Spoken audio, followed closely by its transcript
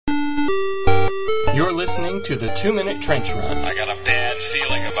You're listening to the 2-Minute Trench Run. I got a bad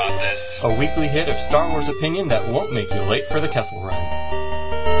feeling about this. A weekly hit of Star Wars opinion that won't make you late for the Kessel Run.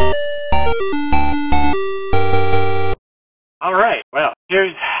 Alright, well,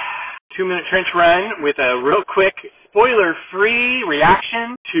 here's 2-Minute Trench Run with a real quick, spoiler-free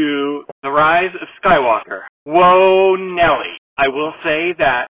reaction to The Rise of Skywalker. Whoa, Nelly. I will say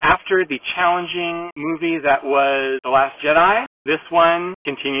that after the challenging movie that was The Last Jedi, this one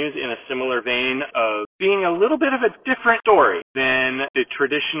continues in a similar vein of being a little bit of a different story than the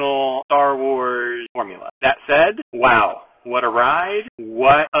traditional Star Wars formula. That said, wow, what a ride,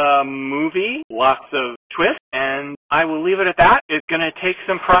 what a movie, lots of twists, and I will leave it at that. It's going to take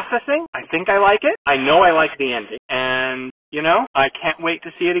some processing. I think I like it. I know I like the ending, and, you know, I can't wait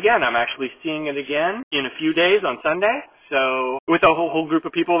to see it again. I'm actually seeing it again in a few days on Sunday. So, with a whole group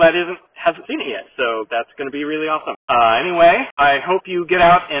of people that hasn't seen it yet. So, that's going to be really awesome. Anyway, I hope you get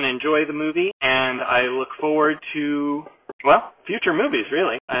out and enjoy the movie, and I look forward to, well, future movies,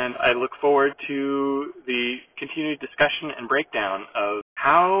 really. And I look forward to the continued discussion and breakdown of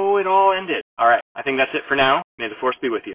how it all ended. All right, I think that's it for now. May the Force be with you.